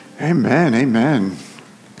Amen, amen.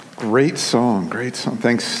 Great song, great song.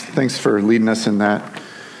 Thanks for leading us in that,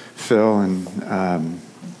 Phil. And I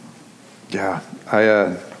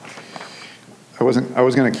was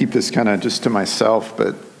going to keep this kind of just to myself,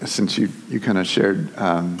 but since you kind of shared,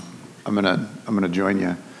 I'm gonna join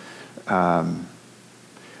you. I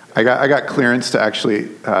got clearance to actually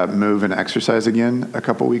move and exercise again a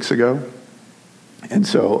couple weeks ago, and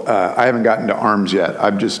so I haven't gotten to arms yet.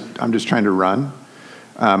 I'm just trying to run.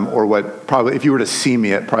 Or what probably, if you were to see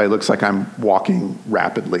me, it probably looks like I'm walking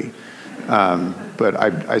rapidly. But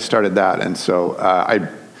I started that, and so I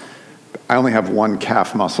only have one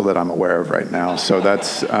calf muscle that I'm aware of right now. So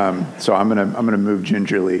that's so I'm gonna move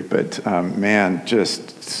gingerly. But man,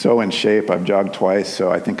 just so in shape. I've jogged twice,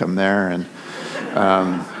 so I think I'm there. And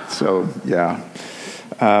so yeah.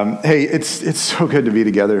 Hey, it's so good to be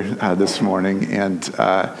together this morning, and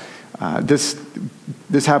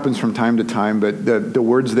this happens from time to time, but the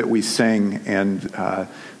words that we sing and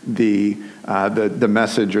the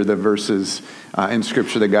message or the verses in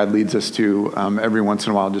Scripture that God leads us to every once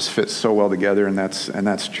in a while just fit so well together, and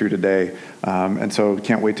that's true today. And so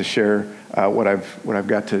can't wait to share what I've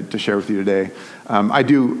got to share with you today. I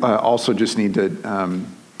do also just need to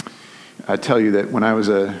tell you that when I was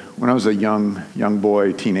a young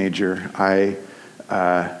boy, teenager, I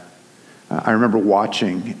remember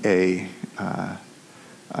watching a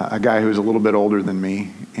guy who was a little bit older than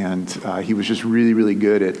me, and he was just really, really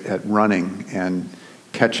good at running and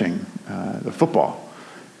catching the football.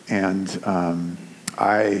 And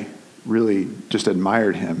I really just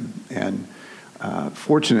admired him. And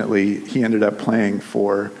fortunately, he ended up playing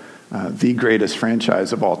for the greatest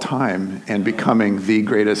franchise of all time and becoming the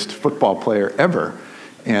greatest football player ever.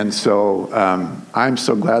 And so I'm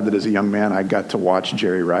so glad that as a young man, I got to watch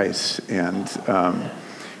Jerry Rice.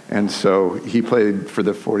 And so he played for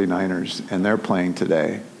the 49ers, and they're playing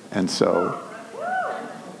today. And so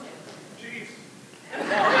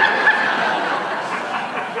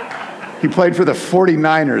he played for the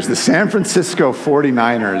 49ers, the San Francisco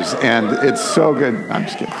 49ers, and it's so good. I'm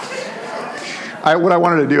just kidding. What I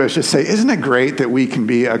wanted to do is just say, isn't it great that we can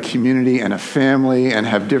be a community and a family and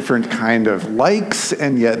have different kind of likes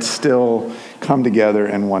and yet still come together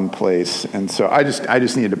in one place? And so I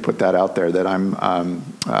just needed to put that out there, that I'm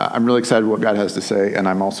really excited what God has to say, and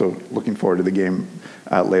I'm also looking forward to the game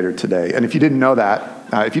later today. And if you didn't know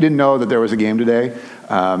that there was a game today,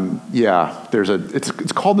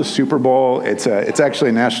 it's called the Super Bowl. It's actually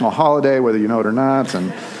a national holiday, whether you know it or not.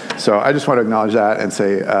 And so I just want to acknowledge that and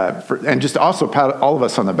say, and just also pat all of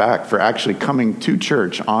us on the back for actually coming to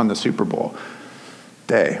church on the Super Bowl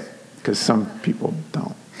day, because some people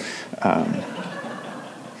don't.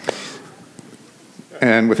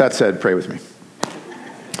 And with that said, pray with me.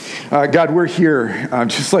 God, we're here,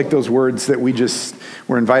 just like those words that we just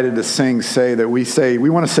were invited to sing say, that we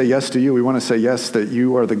want to say yes to you. We want to say yes that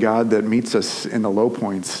you are the God that meets us in the low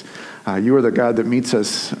points. You are the God that meets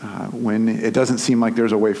us when it doesn't seem like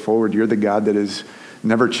there's a way forward. You're the God that is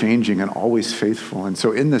never changing and always faithful. And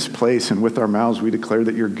so in this place and with our mouths, we declare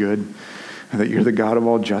that you're good, and that you're the God of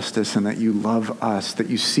all justice, and that you love us, that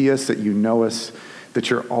you see us, that you know us, that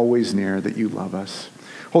you're always near, that you love us.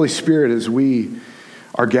 Holy Spirit, as we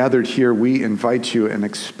are gathered here, we invite you and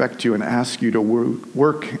expect you and ask you to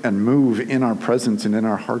work and move in our presence and in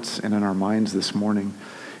our hearts and in our minds this morning.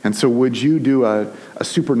 And so would you do a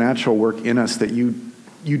supernatural work in us, that you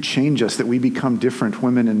change us, that we become different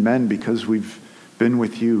women and men because we've been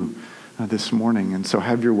with you this morning. And so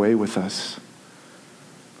have your way with us.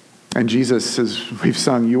 And Jesus, as we've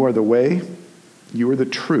sung, you are the way, you are the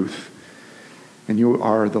truth, and you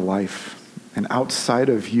are the life. And outside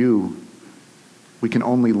of you, we can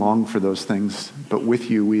only long for those things, but with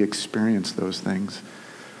you, we experience those things.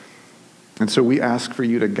 And so we ask for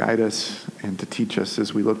you to guide us and to teach us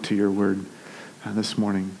as we look to your word this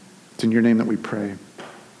morning. It's in your name that we pray.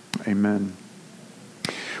 Amen.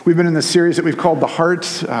 We've been in this series that we've called The Heart,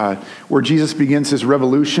 where Jesus begins his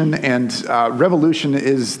revolution. And revolution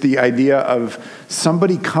is the idea of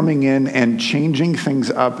somebody coming in and changing things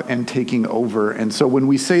up and taking over. And so when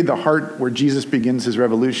we say the heart where Jesus begins his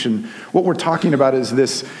revolution, what we're talking about is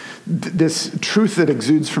this truth that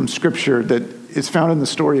exudes from Scripture that is found in the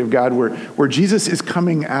story of God, where Jesus is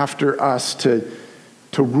coming after us to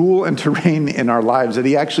rule and to reign in our lives, that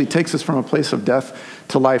he actually takes us from a place of death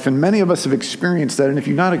to life. And many of us have experienced that. And if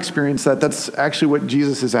you've not experienced that, that's actually what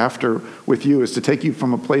Jesus is after with you, is to take you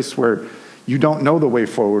from a place where you don't know the way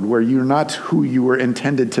forward, where you're not who you were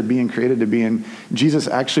intended to be and created to be. And Jesus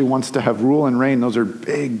actually wants to have rule and reign. Those are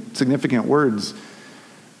big, significant words,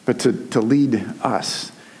 but to lead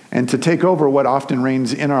us and to take over what often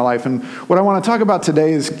reigns in our life. And what I want to talk about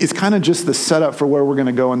today is kind of just the setup for where we're going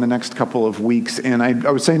to go in the next couple of weeks. And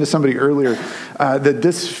I was saying to somebody earlier that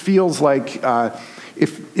this feels like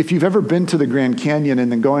if you've ever been to the Grand Canyon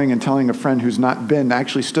and then going and telling a friend who's not been,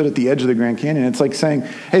 actually stood at the edge of the Grand Canyon, it's like saying,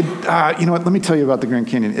 hey, you know what, let me tell you about the Grand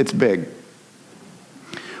Canyon. It's big.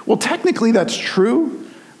 Well, technically that's true,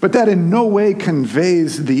 but that in no way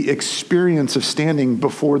conveys the experience of standing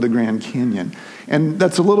before the Grand Canyon. And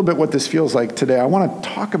that's a little bit what this feels like today. I want to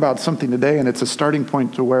talk about something today, and it's a starting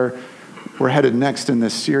point to where we're headed next in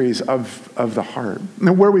this series of the heart.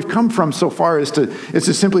 And where we've come from so far is to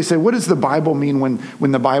simply say, what does the Bible mean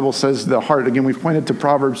when the Bible says the heart? Again, we've pointed to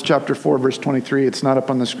Proverbs chapter 4, verse 23. It's not up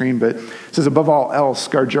on the screen, but it says, above all else,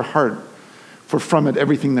 guard your heart, for from it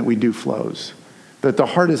everything that we do flows. That the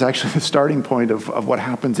heart is actually the starting point of what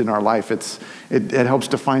happens in our life. It helps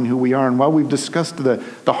define who we are. And while we've discussed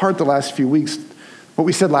the heart the last few weeks, what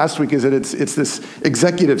we said last week is that it's this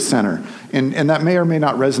executive center. And that may or may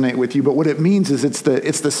not resonate with you, but what it means is it's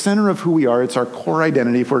the center of who we are. It's our core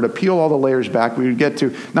identity. If we were to peel all the layers back, we would get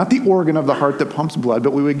to not the organ of the heart that pumps blood,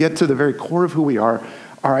 but we would get to the very core of who we are,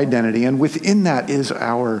 our identity. And within that is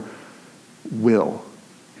our will.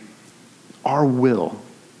 Our will.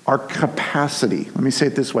 Our capacity, let me say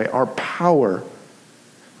it this way, our power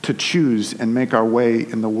to choose and make our way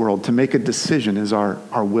in the world, to make a decision is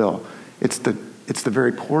our will. It's the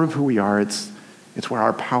very core of who we are. It's where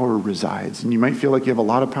our power resides. And you might feel like you have a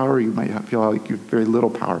lot of power, you might feel like you have very little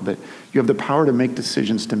power, but you have the power to make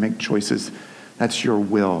decisions, to make choices. That's your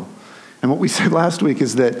will. And what we said last week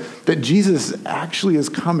is that Jesus actually is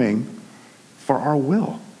coming for our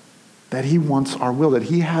will, that he wants our will, that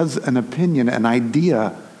he has an opinion, an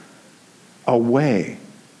idea, a way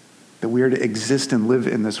that we are to exist and live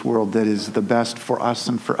in this world that is the best for us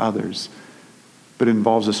and for others, but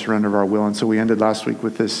involves a surrender of our will. And so we ended last week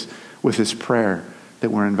with this prayer that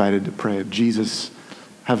we're invited to pray. Jesus,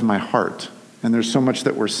 have my heart. And there's so much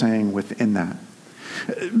that we're saying within that.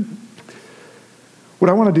 What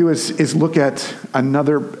I want to do is look at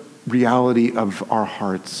another reality of our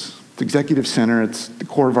hearts. It's executive center. It's the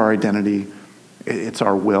core of our identity. It's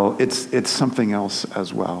our will. It's something else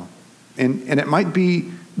as well. And it might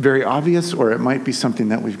be very obvious, or it might be something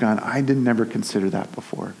that we've gone, I didn't ever consider that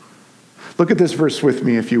before. Look at this verse with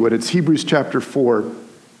me, if you would. It's Hebrews chapter 4.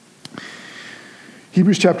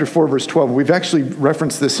 Hebrews chapter 4, verse 12. We've actually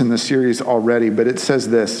referenced this in the series already, but it says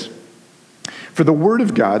this. For the word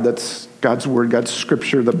of God, that's God's word, God's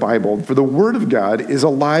scripture, the Bible. For the word of God is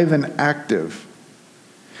alive and active,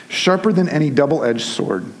 sharper than any double-edged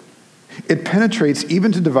sword. It penetrates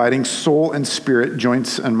even to dividing soul and spirit,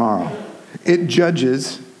 joints and marrow. It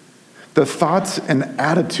judges the thoughts and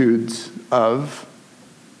attitudes of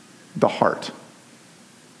the heart.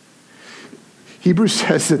 Hebrews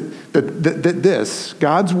says that this,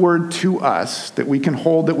 God's word to us, that we can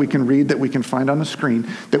hold, that we can read, that we can find on the screen,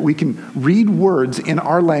 that we can read words in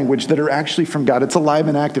our language that are actually from God. It's alive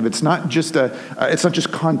and active. It's not just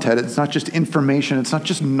content. It's not just information. It's not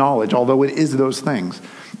just knowledge, although it is those things.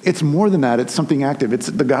 It's more than that. It's something active. It's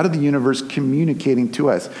the God of the universe communicating to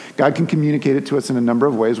us. God can communicate it to us in a number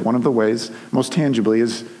of ways. One of the ways, most tangibly,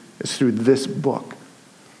 is through this book.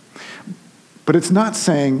 But it's not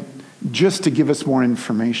saying just to give us more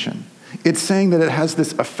information. It's saying that it has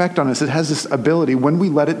this effect on us. It has this ability, when we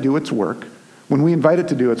let it do its work, when we invite it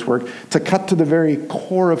to do its work, to cut to the very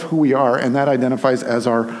core of who we are, and that identifies as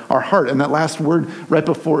our heart. And that last word right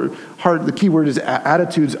before heart, the key word is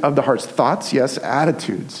attitudes of the hearts. Thoughts, yes,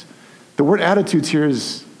 attitudes. The word attitudes here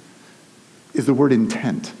is the word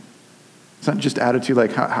intent. It's not just attitude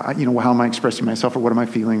like how am I expressing myself, or what am I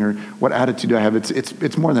feeling, or what attitude do I have.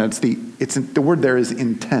 It's more than that. It's the word there is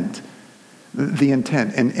intent. The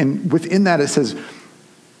intent. And within that it says,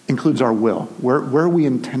 includes our will. Where are we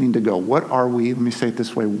intending to go? What are we, let me say it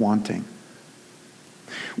this way, wanting?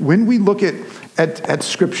 When we look at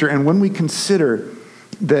Scripture, and when we consider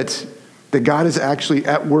that God is actually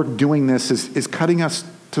at work doing this, is cutting us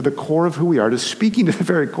to the core of who we are, to speaking to the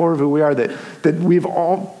very core of who we are, that we've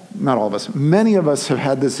all, not all of us, many of us have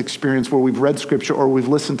had this experience where we've read Scripture or we've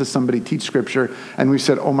listened to somebody teach Scripture and we've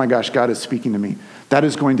said, oh my gosh, God is speaking to me. That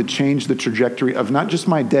is going to change the trajectory of not just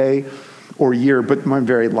my day or year, but my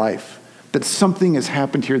very life. That something has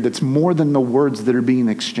happened here that's more than the words that are being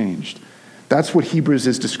exchanged. That's what Hebrews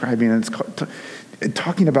is describing, and it's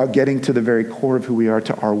talking about getting to the very core of who we are,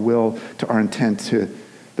 to our will, to our intent, to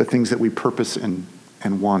the things that we purpose and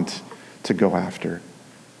want to go after.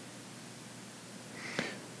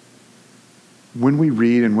 When we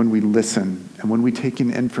read and when we listen and when we take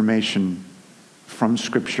in information from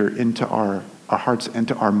Scripture into our our hearts and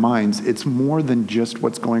to our minds, it's more than just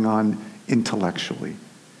what's going on intellectually.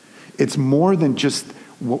 It's more than just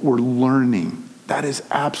what we're learning. That is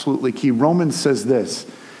absolutely key. Romans says this.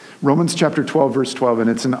 Romans chapter 12, verse 12, and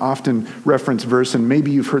it's an often referenced verse, and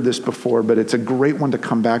maybe you've heard this before, but it's a great one to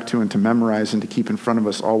come back to and to memorize and to keep in front of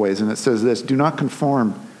us always. And it says this: do not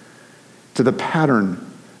conform to the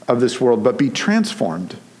pattern of this world, but be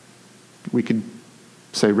transformed. We could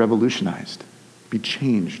say revolutionized, be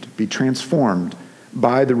changed, be transformed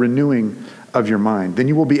by the renewing of your mind. Then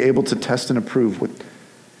you will be able to test and approve what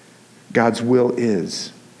God's will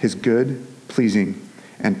is, his good, pleasing,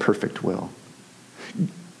 and perfect will.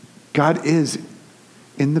 God is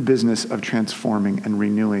in the business of transforming and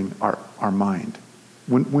renewing our mind.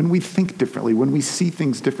 When we think differently, when we see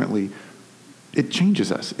things differently, it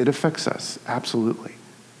changes us. It affects us, absolutely.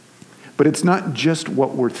 But it's not just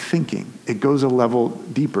what we're thinking. It goes a level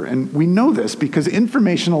deeper. And we know this because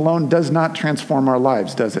information alone does not transform our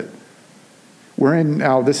lives, does it? We're in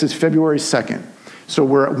now, this is February 2nd. So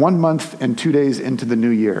we're 1 month and 2 days into the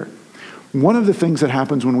new year. One of the things that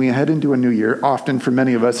happens when we head into a new year, often for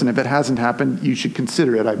many of us, and if it hasn't happened, you should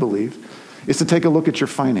consider it, I believe, is to take a look at your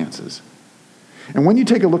finances. And when you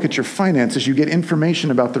take a look at your finances, you get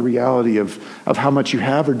information about the reality of how much you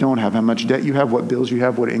have or don't have, how much debt you have, what bills you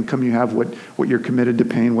have, what income you have, what you're committed to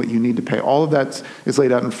paying, what you need to pay. All of that is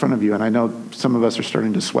laid out in front of you. And I know some of us are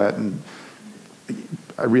starting to sweat, and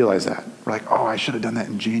I realize that. We're like, oh, I should have done that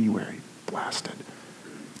in January. Blasted.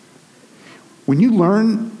 When you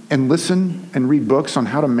learn and listen and read books on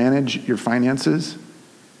how to manage your finances,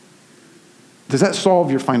 does that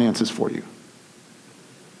solve your finances for you?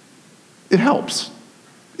 It helps.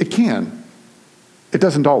 It can. It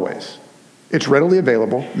doesn't always. It's readily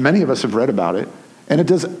available. Many of us have read about it. And it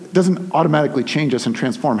doesn't automatically change us and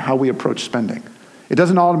transform how we approach spending. It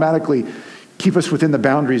doesn't automatically keep us within the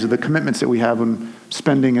boundaries of the commitments that we have on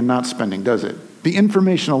spending and not spending, does it? The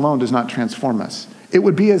information alone does not transform us. It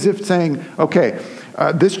would be as if saying, okay,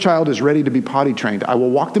 this child is ready to be potty trained. I will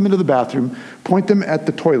walk them into the bathroom, point them at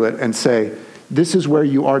the toilet, and say, this is where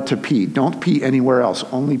you are to pee. Don't pee anywhere else.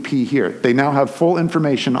 Only pee here. They now have full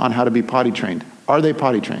information on how to be potty trained. Are they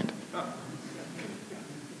potty trained?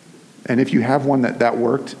 And if you have one that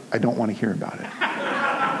worked, I don't want to hear about it.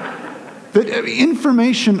 The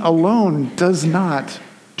information alone does not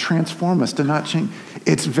transform us, does not change.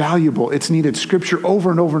 It's valuable. It's needed. Scripture over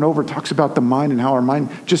and over and over talks about the mind and how our mind,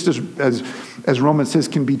 just as Romans says,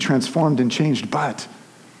 can be transformed and changed. But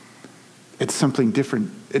it's something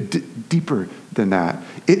different, deeper than that.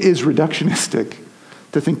 It is reductionistic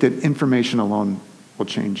to think that information alone will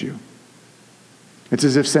change you. It's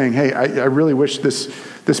as if saying, hey, I really wish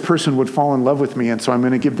this person would fall in love with me, and so I'm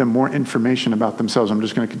going to give them more information about themselves. I'm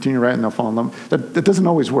just going to continue writing, and they'll fall in love. That doesn't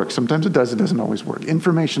always work. Sometimes it does. It doesn't always work.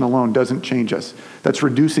 Information alone doesn't change us. That's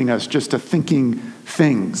reducing us just to thinking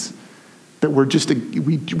things that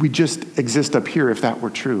we just exist up here if that were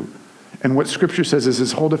true. And what Scripture says is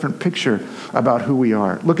this whole different picture about who we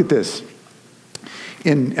are. Look at this.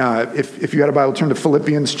 If you got a Bible, turn to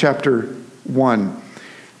Philippians chapter 1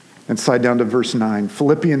 and slide down to verse 9.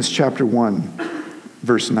 Philippians chapter 1,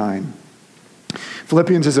 verse 9.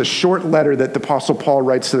 Philippians is a short letter that the Apostle Paul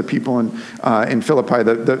writes to the people in Philippi,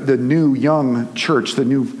 the new young church, the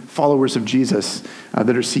new followers of Jesus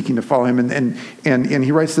that are seeking to follow him. And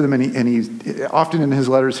he writes to them, and he often in his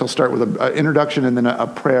letters, he'll start with an introduction and then a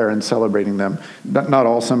prayer and celebrating them. Not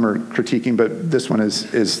all, some are critiquing, but this one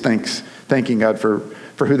is thanking God for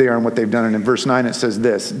who they are and what they've done. And in verse 9 it says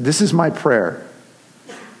this is my prayer.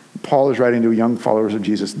 Paul is writing to young followers of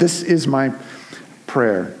Jesus. This is my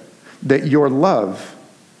prayer, that your love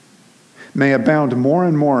may abound more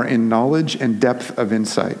and more in knowledge and depth of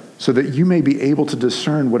insight, so that you may be able to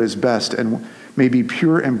discern what is best and may be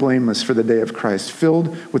pure and blameless for the day of Christ,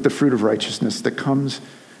 filled with the fruit of righteousness that comes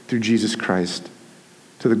through Jesus Christ,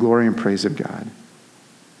 to the glory and praise of God.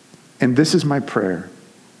 And this is my prayer,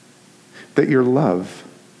 that your love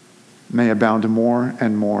may abound more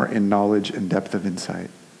and more in knowledge and depth of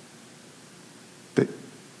insight.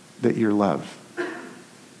 That your love.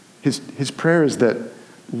 His prayer is that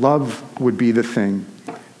love would be the thing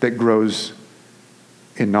that grows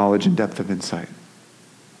in knowledge and depth of insight.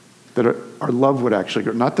 That our love would actually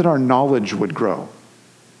grow. Not that our knowledge would grow,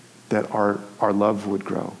 that our love would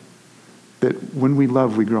grow. That when we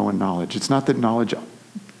love, we grow in knowledge. It's not that knowledge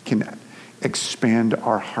can expand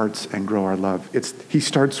our hearts and grow our love. He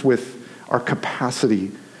starts with our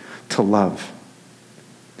capacity to love.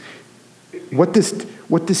 What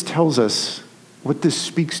this tells us, what this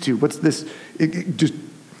speaks to, it just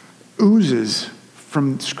oozes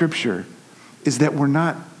from Scripture, is that we're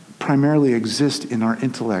not primarily exist in our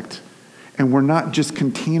intellect And we're not just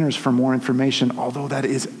containers for more information, although that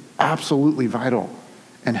is absolutely vital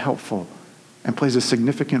and helpful and plays a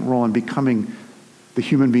significant role in becoming the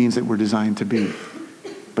human beings that we're designed to be.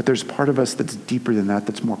 But there's part of us that's deeper than that,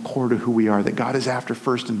 that's more core to who we are, that God is after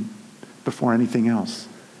first and before anything else.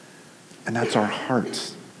 And that's our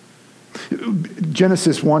hearts.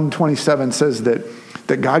 Genesis 1:27 says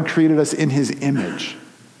that God created us in his image.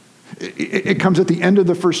 It comes at the end of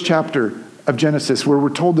the first chapter of Genesis, where we're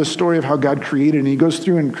told the story of how God created, and he goes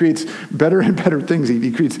through and creates better and better things.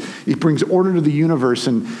 He brings order to the universe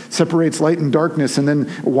and separates light and darkness, and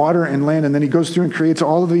then water and land, and then he goes through and creates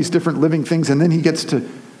all of these different living things, and then he gets to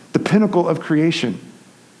the pinnacle of creation,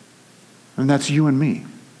 and that's you and me.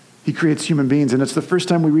 He creates human beings, and it's the first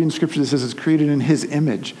time we read in Scripture that says it's created in his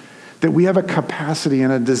image, that we have a capacity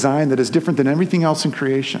and a design that is different than everything else in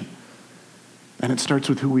creation. And it starts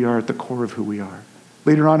with who we are at the core of who we are.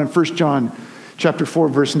 Later on in 1 John chapter 4,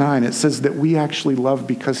 verse 9, it says that we actually love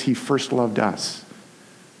because he first loved us.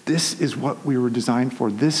 This is what we were designed for.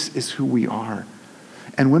 This is who we are.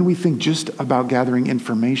 And when we think just about gathering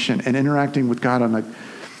information and interacting with God on an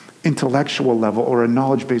intellectual level or a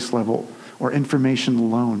knowledge-based level or information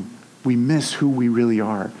alone, we miss who we really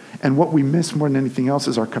are. And what we miss more than anything else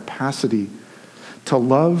is our capacity to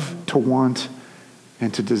love, to want,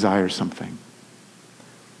 and to desire something.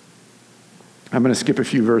 I'm going to skip a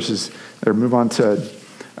few verses or move on to,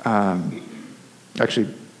 actually,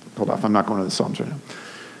 hold off, I'm not going to the Psalms right now.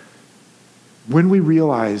 When we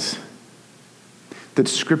realize that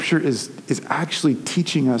Scripture is actually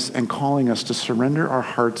teaching us and calling us to surrender our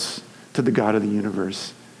hearts to the God of the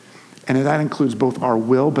universe, and that includes both our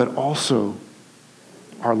will but also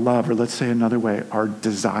our love, or let's say another way, our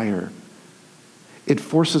desire, it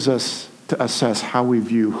forces us to assess how we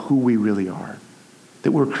view who we really are.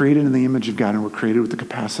 That we're created in the image of God and we're created with the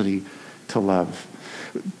capacity to love.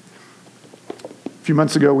 A few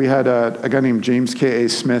months ago, we had a guy named James K.A.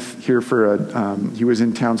 Smith here he was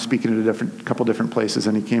in town speaking at a couple different places,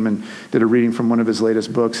 and he came and did a reading from one of his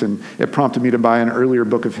latest books, and it prompted me to buy an earlier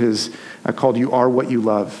book of his called You Are What You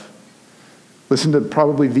Love. Listen to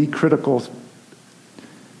probably the critical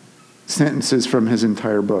sentences from his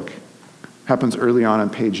entire book. Happens early on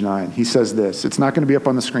page 9. He says this. It's not going to be up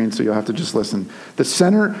on the screen, so you'll have to just listen. The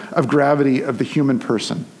center of gravity of the human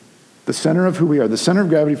person, the center of who we are, the center of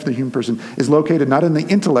gravity for the human person is located not in the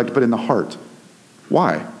intellect, but in the heart.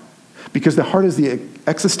 Why? Because the heart is the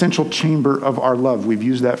existential chamber of our love. We've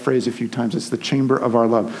used that phrase a few times. It's the chamber of our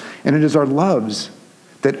love. And it is our loves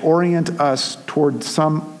that orient us toward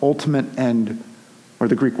some ultimate end, or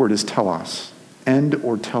the Greek word is telos, end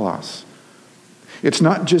or telos. It's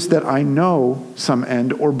not just that I know some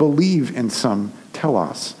end or believe in some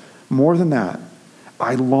telos. More than that,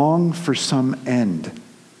 I long for some end.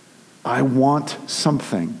 I want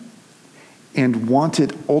something and want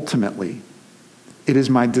it ultimately. It is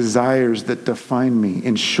my desires that define me.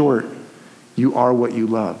 In short, you are what you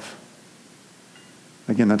love.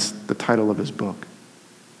 Again, that's the title of his book.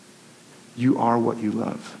 You are what you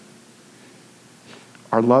love.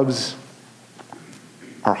 Our loves,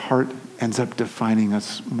 our heart ends up defining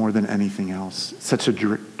us more than anything else. Such a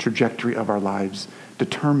trajectory of our lives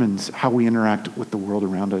determines how we interact with the world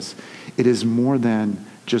around us. It is more than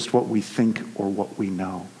just what we think or what we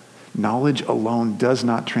know. Knowledge alone does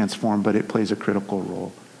not transform, but it plays a critical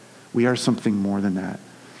role. We are something more than that.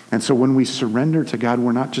 And so when we surrender to God,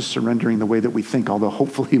 we're not just surrendering the way that we think, although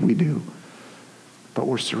hopefully we do, but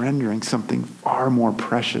we're surrendering something far more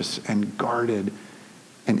precious and guarded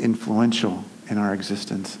and influential in our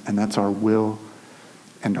existence, and that's our will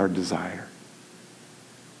and our desire.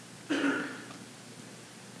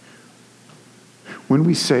 When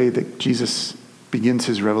we say that Jesus begins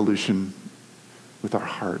his revolution with our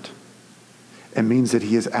heart, it means that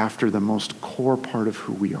he is after the most core part of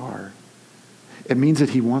who we are. It means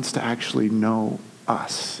that he wants to actually know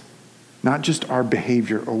us, not just our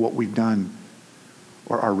behavior or what we've done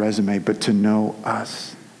or our resume, but to know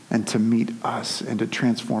us and to meet us and to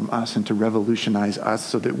transform us and to revolutionize us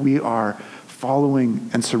so that we are following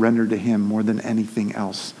and surrendered to him more than anything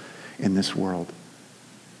else in this world.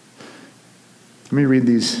 Let me read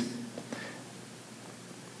these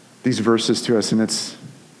verses to us, and it's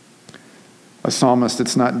a psalmist.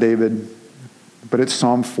 It's not David, but it's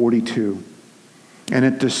Psalm 42. And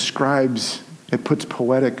it puts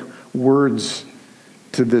poetic words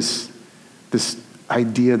to this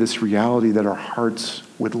idea, this reality that our hearts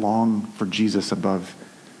would long for Jesus above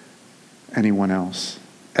anyone else.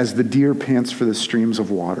 As the deer pants for the streams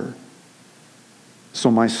of water,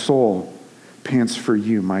 so my soul pants for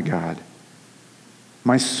you, my God.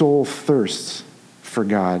 My soul thirsts for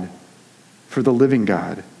God, for the living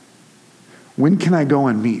God. When can I go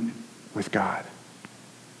and meet with God?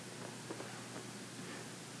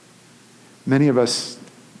 Many of us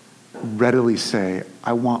readily say,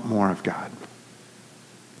 I want more of God.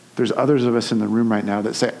 There's others of us in the room right now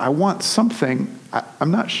that say, I want something,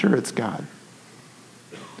 I'm not sure it's God.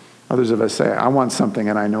 Others of us say, I want something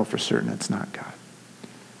and I know for certain it's not God.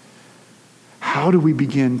 How do we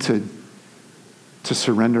begin to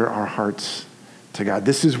surrender our hearts to God?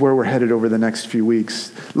 This is where we're headed over the next few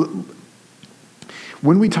weeks.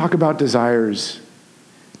 When we talk about desires,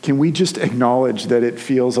 can we just acknowledge that it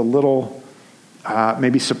feels a little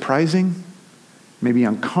maybe surprising, maybe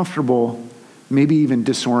uncomfortable, maybe even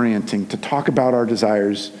disorienting to talk about our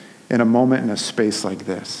desires in a moment in a space like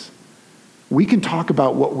this? We can talk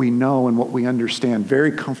about what we know and what we understand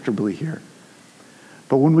very comfortably here.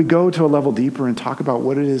 But when we go to a level deeper and talk about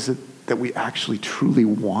what it is that we actually truly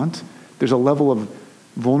want, there's a level of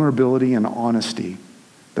vulnerability and honesty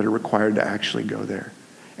that are required to actually go there.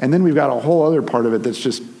 And then we've got a whole other part of it that's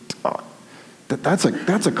just, that's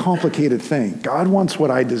a complicated thing. God wants what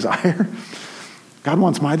I desire. God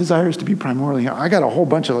wants my desires to be primarily Him. I got a whole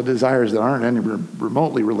bunch of desires that aren't any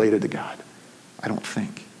remotely related to God, I don't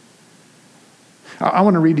think. I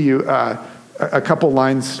want to read to you a couple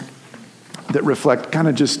lines that reflect kind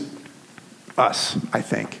of just us, I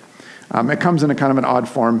think. It comes in a kind of an odd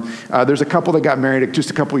form. There's a couple that got married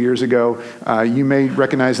just a couple years ago. You may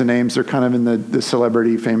recognize the names. They're kind of in the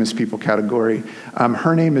celebrity, famous people category.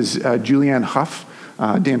 Her name is Julianne Hough,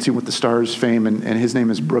 Dancing with the Stars fame, and his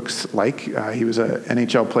name is Brooks Laich. He was an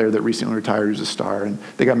NHL player that recently retired. He was a star, and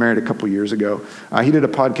they got married a couple years ago. He did a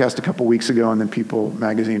podcast a couple weeks ago, and then People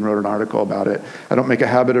magazine wrote an article about it. I don't make a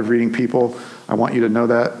habit of reading People. I want you to know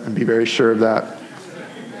that and be very sure of that.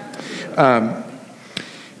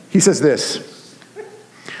 He says this,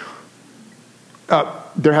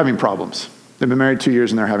 they're having problems. They've been married 2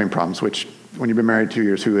 years and they're having problems, which when you've been married 2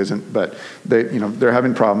 years, who isn't? But they're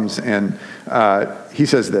having problems. And he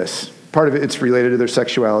says this, part of it's related to their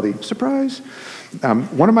sexuality. Surprise.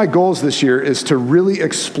 One of my goals this year is to really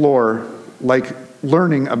explore,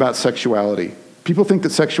 learning about sexuality. People think that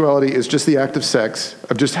sexuality is just the act of sex,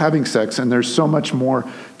 of just having sex, and there's so much more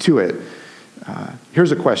to it.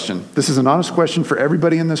 Here's a question. This is an honest question for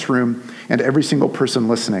everybody in this room and every single person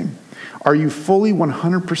listening. Are you fully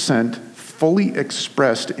 100% fully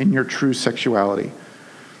expressed in your true sexuality?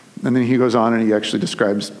 And then he goes on and he actually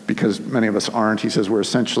describes, because many of us aren't, he says we're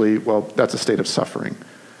essentially, that's a state of suffering.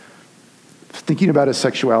 Thinking about his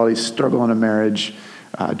sexuality, struggle in a marriage,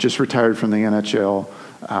 just retired from the NHL,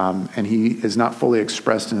 and he is not fully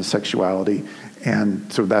expressed in his sexuality.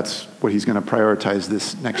 And so that's what he's going to prioritize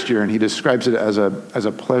this next year. And he describes it as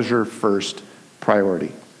a pleasure-first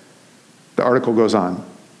priority. The article goes on.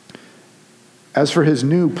 As for his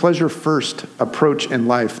new pleasure-first approach in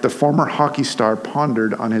life, the former hockey star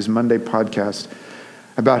pondered on his Monday podcast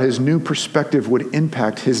about his new perspective would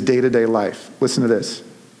impact his day-to-day life. Listen to this.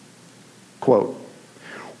 Quote,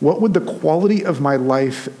 "What would the quality of my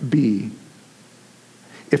life be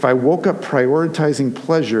if I woke up prioritizing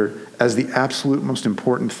pleasure as the absolute most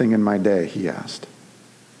important thing in my day?" he asked.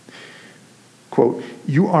 Quote,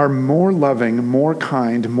 "You are more loving, more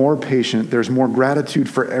kind, more patient. There's more gratitude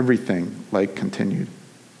for everything," Laich continued.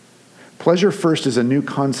 "Pleasure first is a new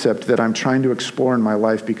concept that I'm trying to explore in my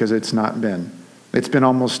life because it's not been. It's been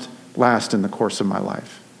almost last in the course of my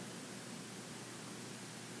life."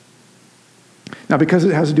 Now, because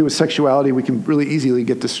it has to do with sexuality, we can really easily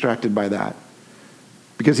get distracted by that.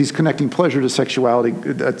 Because he's connecting pleasure to sexuality,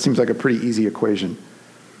 that seems like a pretty easy equation.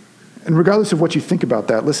 And regardless of what you think about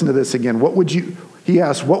that, listen to this again. He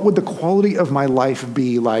asked, what would the quality of my life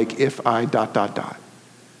be like if I ...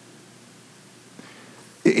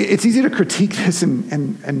 It's easy to critique this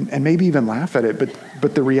and maybe even laugh at it,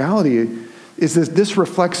 but the reality is that this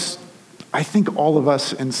reflects, I think, all of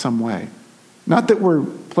us in some way. Not that we're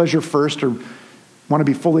pleasure first or want to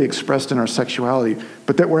be fully expressed in our sexuality,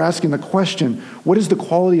 but that we're asking the question, what is the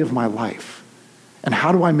quality of my life? And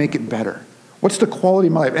how do I make it better? What's the quality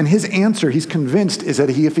of my life? And his answer, he's convinced, is that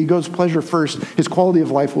if he goes pleasure first, his quality of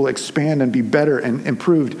life will expand and be better and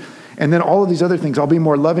improved. And then all of these other things, I'll be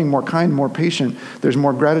more loving, more kind, more patient. There's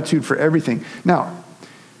more gratitude for everything. Now,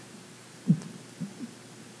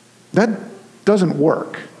 that doesn't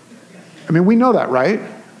work. I mean, we know that, right?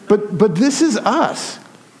 But this is us.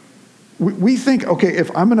 We think, okay,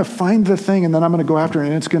 if I'm going to find the thing and then I'm going to go after it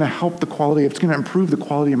and it's going to help the quality, it's going to improve the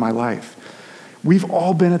quality of my life. We've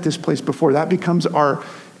all been at this place before. That becomes our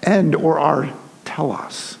end or our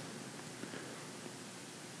telos.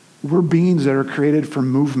 We're beings that are created for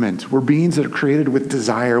movement. We're beings that are created with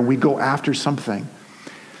desire. We go after something.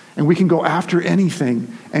 And we can go after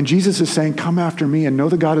anything. And Jesus is saying, come after me and know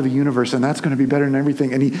the God of the universe, and that's going to be better than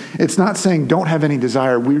everything. And it's not saying don't have any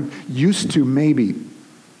desire. We're used to maybe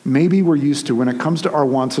we're used to, when it comes to our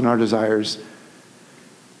wants and our desires,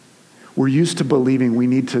 we're used to believing we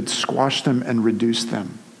need to squash them and reduce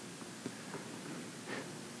them.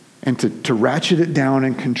 And to ratchet it down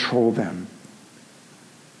and control them.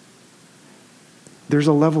 There's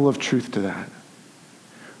a level of truth to that.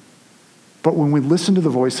 But when we listen to the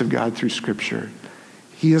voice of God through Scripture,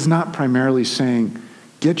 he is not primarily saying,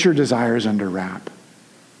 get your desires under wrap.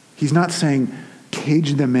 He's not saying,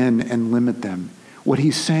 cage them in and limit them. What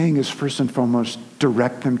he's saying is, first and foremost,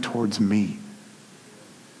 direct them towards me.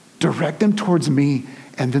 Direct them towards me,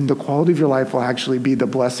 and then the quality of your life will actually be the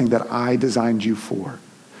blessing that I designed you for.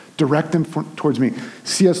 Direct them towards me.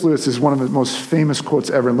 C.S. Lewis is one of the most famous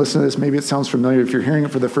quotes ever. And listen to this. Maybe it sounds familiar. If you're hearing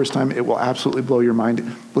it for the first time, it will absolutely blow your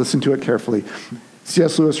mind. Listen to it carefully.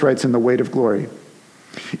 C.S. Lewis writes in The Weight of Glory,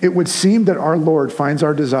 "It would seem that our Lord finds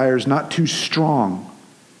our desires not too strong,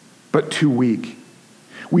 but too weak.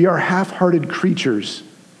 We are half-hearted creatures,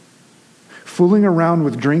 fooling around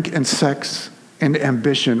with drink and sex and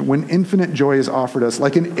ambition when infinite joy is offered us,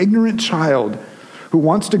 like an ignorant child who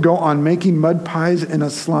wants to go on making mud pies in a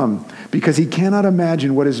slum because he cannot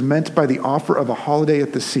imagine what is meant by the offer of a holiday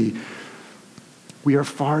at the sea. We are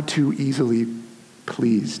far too easily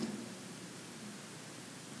pleased.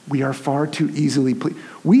 We are far too easily pleased.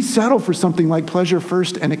 We settle for something like pleasure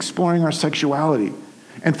first and exploring our sexuality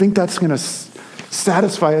and think that's going to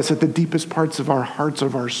satisfy us at the deepest parts of our hearts,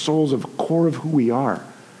 of our souls, of the core of who we are.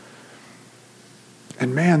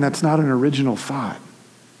 And man, that's not an original thought.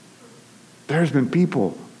 There's been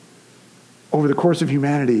people over the course of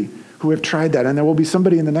humanity who have tried that, and there will be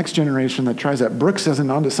somebody in the next generation that tries that. Brooks isn't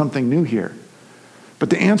onto something new here. But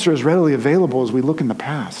the answer is readily available as we look in the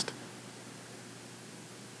past.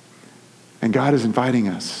 And God is inviting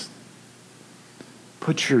us.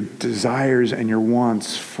 Put your desires and your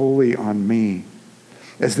wants fully on me.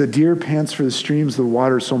 As the deer pants for the streams of the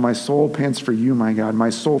water, so my soul pants for you, my God. My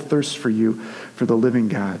soul thirsts for you, for the living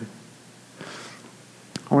God."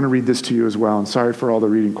 I want to read this to you as well. And sorry for all the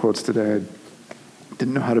reading quotes today. I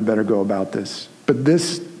didn't know how to better go about this. But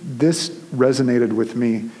this resonated with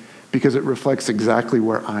me because it reflects exactly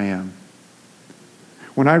where I am.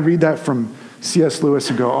 When I read that from C.S. Lewis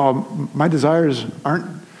and go, oh, my desires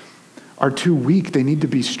are too weak. They need to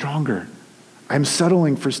be stronger. I'm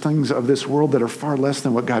settling for things of this world that are far less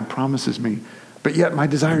than what God promises me. But yet my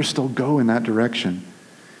desires still go in that direction.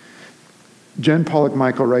 Jen Pollock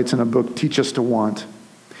Michael writes in a book, Teach Us to Want,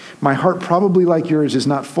 "My heart, probably like yours, is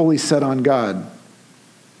not fully set on God.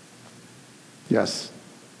 Yes.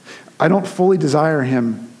 I don't fully desire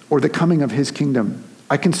him or the coming of his kingdom.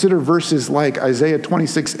 I consider verses like Isaiah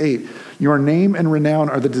 26:8, your name and renown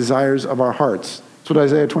are the desires of our hearts." That's what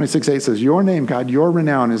Isaiah 26:8 says. Your name, God, your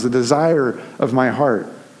renown is the desire of my heart,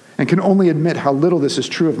 and can only admit how little this is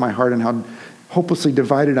true of my heart and how hopelessly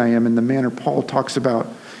divided I am in the manner Paul talks about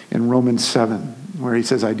in Romans 7. Where he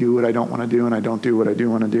says, I do what I don't want to do, and I don't do what I do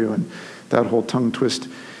want to do. And that whole tongue twist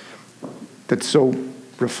that so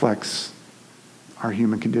reflects our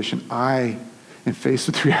human condition. I am faced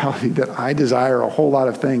with the reality that I desire a whole lot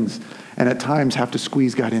of things, and at times have to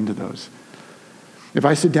squeeze God into those. If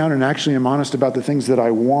I sit down and actually am honest about the things that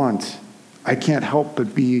I want, I can't help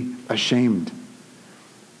but be ashamed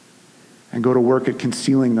and go to work at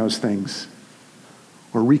concealing those things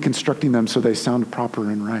or reconstructing them so they sound proper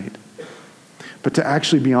and right. But to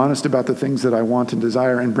actually be honest about the things that I want and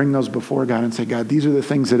desire and bring those before God and say, God, these are the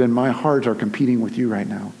things that in my heart are competing with you right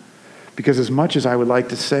now. Because as much as I would like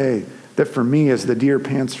to say that for me, as the deer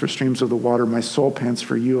pants for streams of the water, my soul pants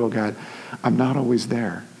for you, oh God, I'm not always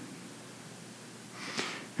there.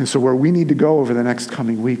 And so where we need to go over the next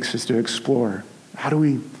coming weeks is to explore, how do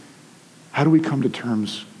we come to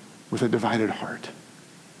terms with a divided heart?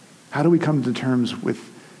 How do we come to terms with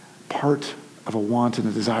part of a want and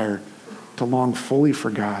a desire to long fully for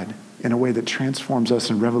God in a way that transforms us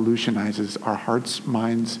and revolutionizes our hearts,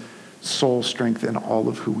 minds, soul, strength, and all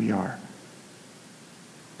of who we are?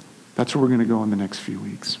 That's where we're going to go in the next few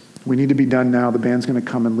weeks. We need to be done now. The band's going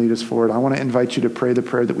to come and lead us forward. I want to invite you to pray the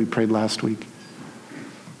prayer that we prayed last week.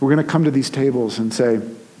 We're going to come to these tables and say,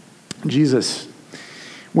 Jesus,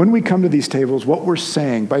 when we come to these tables, what we're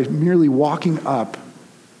saying by merely walking up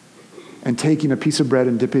and taking a piece of bread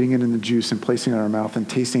and dipping it in the juice and placing it in our mouth and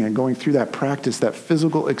tasting it and going through that practice, that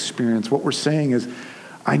physical experience, what we're saying is,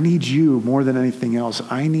 I need you more than anything else.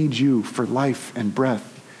 I need you for life and breath.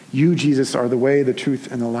 You, Jesus, are the way, the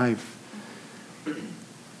truth, and the life.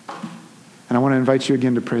 And I want to invite you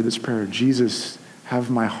again to pray this prayer. Jesus, have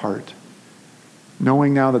my heart.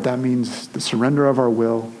 knowing now that that means the surrender of our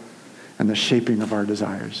will and the shaping of our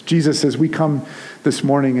desires. Jesus, as we come this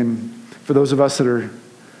morning, and for those of us that are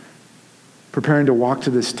preparing to walk to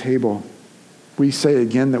this table, we say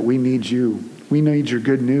again that we need you. We need your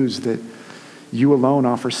good news that you alone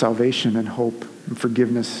offer salvation and hope and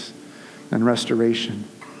forgiveness and restoration.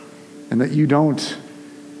 And that you don't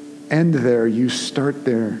end there, you start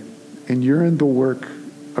there. And you're in the work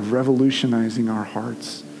of revolutionizing our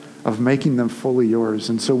hearts, of making them fully yours.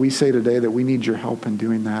 And so we say today that we need your help in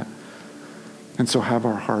doing that. And so have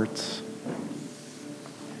our hearts.